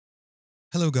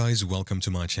Hello guys, welcome to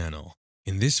my channel.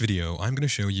 In this video, I'm going to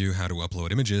show you how to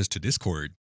upload images to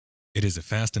Discord. It is a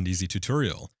fast and easy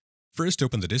tutorial. First,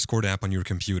 open the Discord app on your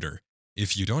computer.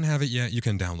 If you don't have it yet, you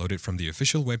can download it from the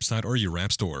official website or your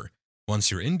app store.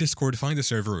 Once you're in Discord, find the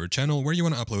server or channel where you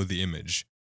want to upload the image.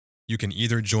 You can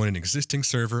either join an existing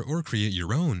server or create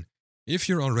your own. If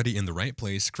you're already in the right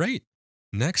place, great!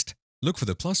 Next, look for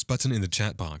the plus button in the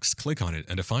chat box, click on it,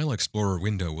 and a File Explorer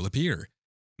window will appear.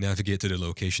 Navigate to the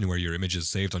location where your image is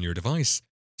saved on your device.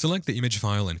 Select the image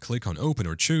file and click on Open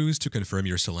or Choose to confirm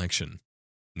your selection.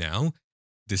 Now,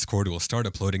 Discord will start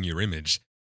uploading your image.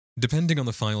 Depending on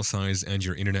the file size and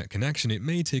your internet connection, it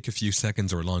may take a few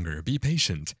seconds or longer. Be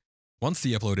patient. Once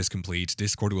the upload is complete,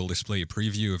 Discord will display a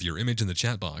preview of your image in the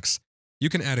chat box. You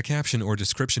can add a caption or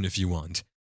description if you want.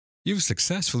 You've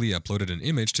successfully uploaded an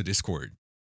image to Discord.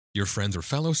 Your friends or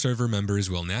fellow server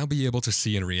members will now be able to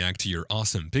see and react to your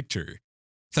awesome picture.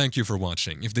 Thank you for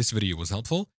watching. If this video was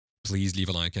helpful, please leave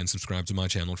a like and subscribe to my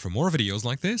channel for more videos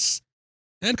like this.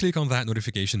 And click on that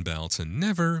notification bell to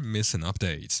never miss an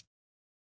update.